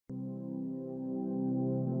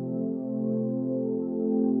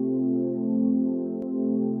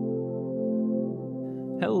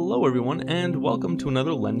Hello everyone, and welcome to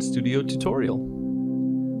another Lens Studio tutorial.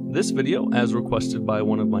 This video, as requested by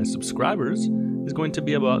one of my subscribers, is going to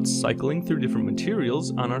be about cycling through different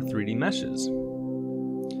materials on our 3D meshes.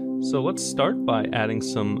 So let's start by adding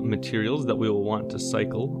some materials that we will want to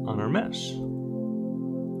cycle on our mesh.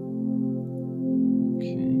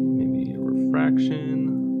 Okay, maybe a refraction,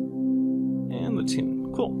 and the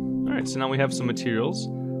tune. Cool. Alright, so now we have some materials.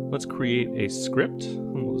 Let's create a script,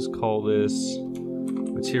 and we'll just call this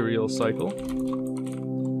material cycle,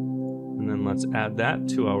 and then let's add that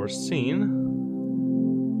to our scene.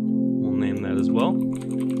 We'll name that as well.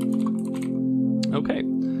 Okay,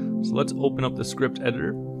 so let's open up the script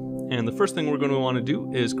editor, and the first thing we're going to want to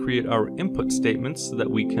do is create our input statements so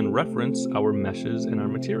that we can reference our meshes and our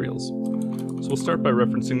materials. So we'll start by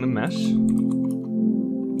referencing the mesh,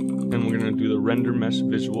 and we're going to do the render mesh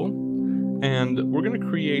visual, and we're going to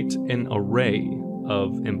create an array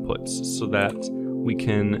of inputs so that we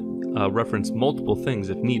can reference multiple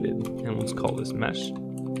things if needed, and let's call this mesh.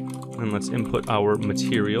 And let's input our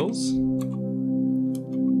materials,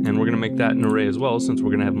 and we're going to make that an array as well since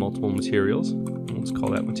we're going to have multiple materials, and let's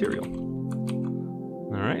call that material.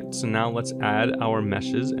 Alright, so now let's add our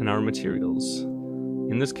meshes and our materials.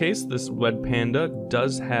 In this case, this web panda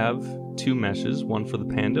does have two meshes, one for the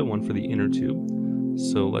panda, one for the inner tube.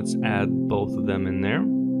 So let's add both of them in there,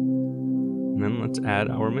 and then let's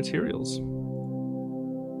add our materials.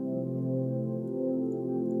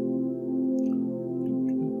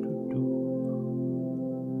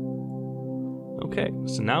 Okay,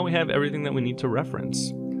 so now we have everything that we need to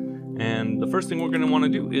reference. And the first thing we're going to want to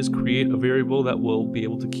do is create a variable that will be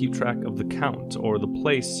able to keep track of the count, or the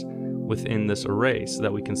place within this array, so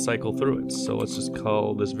that we can cycle through it. So let's just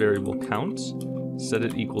call this variable count, set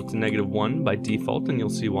it equal to -1 by default, and you'll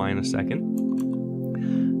see why in a second.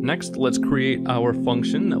 Next, let's create our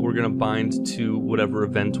function that we're going to bind to whatever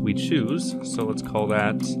event we choose. So let's call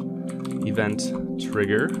that event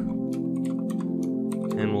trigger.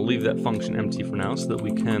 And we'll leave that function empty for now so that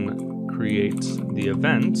we can create the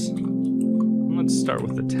event. Let's start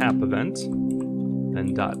with the tap event,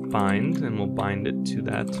 then .bind, and we'll bind it to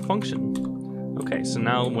that function. Okay, so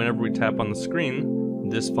now whenever we tap on the screen,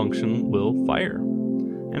 this function will fire.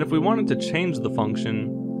 And if we wanted to change the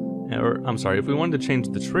function, if we wanted to change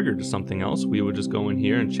the trigger to something else, we would just go in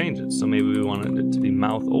here and change it. So maybe we wanted it to be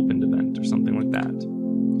mouth opened event or something like that.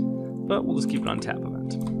 But we'll just keep it on tap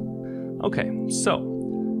event. Okay, so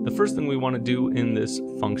the first thing we want to do in this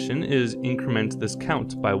function is increment this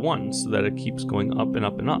count by 1 so that it keeps going up and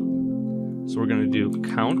up and up. So we're going to do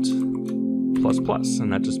count plus plus,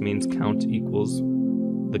 and that just means count equals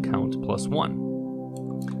the count plus 1.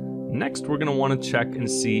 Next, we're going to want to check and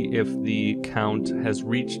see if the count has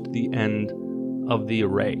reached the end of the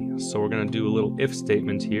array. So we're going to do a little if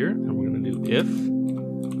statement here, and we're going to do if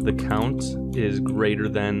the count is greater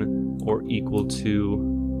than or equal to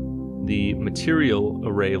the material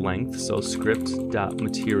array length, so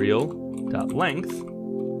script.material.length,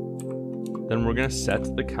 then we're going to set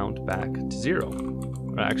the count back to 0.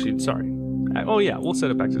 Actually, sorry. Oh yeah, we'll set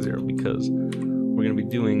it back to 0 because we're going to be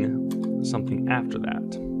doing something after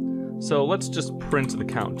that. So let's just print the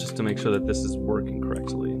count just to make sure that this is working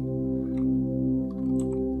correctly.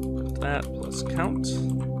 That plus count.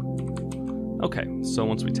 Okay, so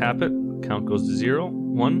once we tap it, count goes to 0,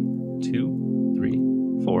 1, 2, 3,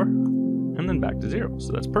 4, and then back to 0,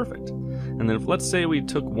 so that's perfect. And then if, let's say we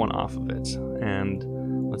took 1 off of it, and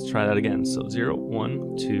let's try that again. So 0,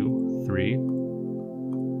 1, 2, 3,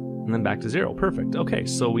 and then back to 0, perfect. Okay,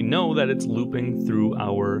 so we know that it's looping through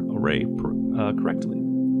our array correctly.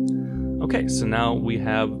 Okay, so now we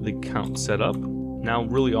have the count set up. Now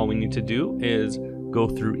really all we need to do is go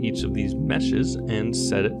through each of these meshes and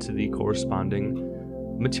set it to the corresponding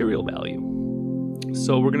material value.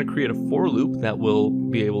 So we're going to create a for loop that will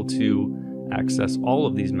be able to access all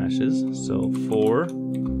of these meshes. So for,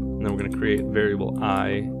 and then we're going to create variable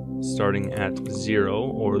I starting at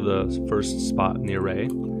 0, or the first spot in the array,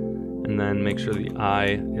 and then make sure the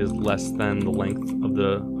I is less than the length of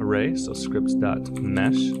the array, so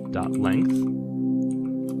script.mesh.length,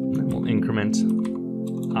 and then we'll increment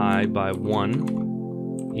I by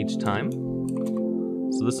 1 each time.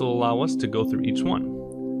 So this will allow us to go through each one.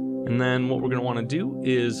 And then what we're going to want to do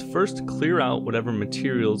is first clear out whatever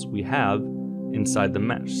materials we have inside the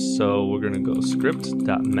mesh. So we're going to go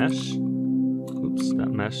script.mesh,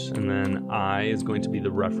 and then I is going to be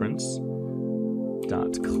the reference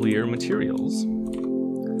 .clear materials.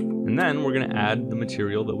 And then we're going to add the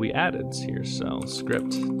material that we added here. So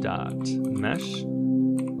script.mesh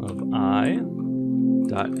of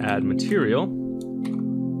I.add material,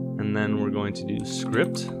 and then we're going to do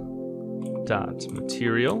script dot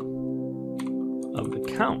material of the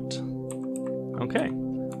count. Okay,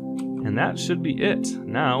 and that should be it.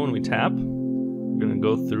 Now when we tap, we're going to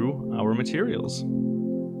go through our materials.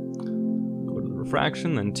 Go to the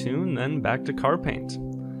refraction, then tune, then back to car paint.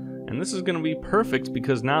 And this is going to be perfect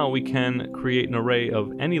because now we can create an array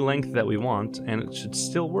of any length that we want, and it should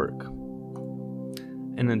still work.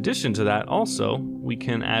 In addition to that, also, we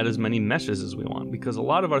can add as many meshes as we want, because a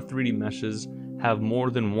lot of our 3D meshes have more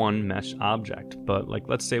than one mesh object. But like,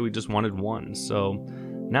 let's say we just wanted one, so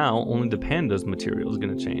now only the pandas material is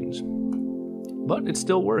going to change. But it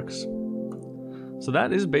still works. So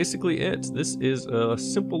that is basically it. This is a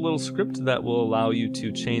simple little script that will allow you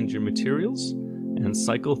to change your materials and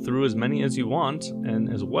cycle through as many as you want,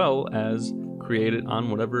 and as well as create it on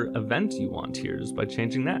whatever event you want here just by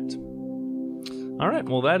changing that. Alright,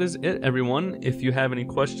 well that is it everyone. If you have any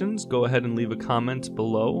questions, go ahead and leave a comment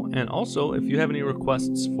below, and also if you have any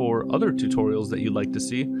requests for other tutorials that you'd like to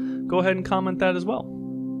see, go ahead and comment that as well.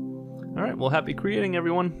 Alright, well happy creating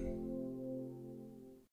everyone!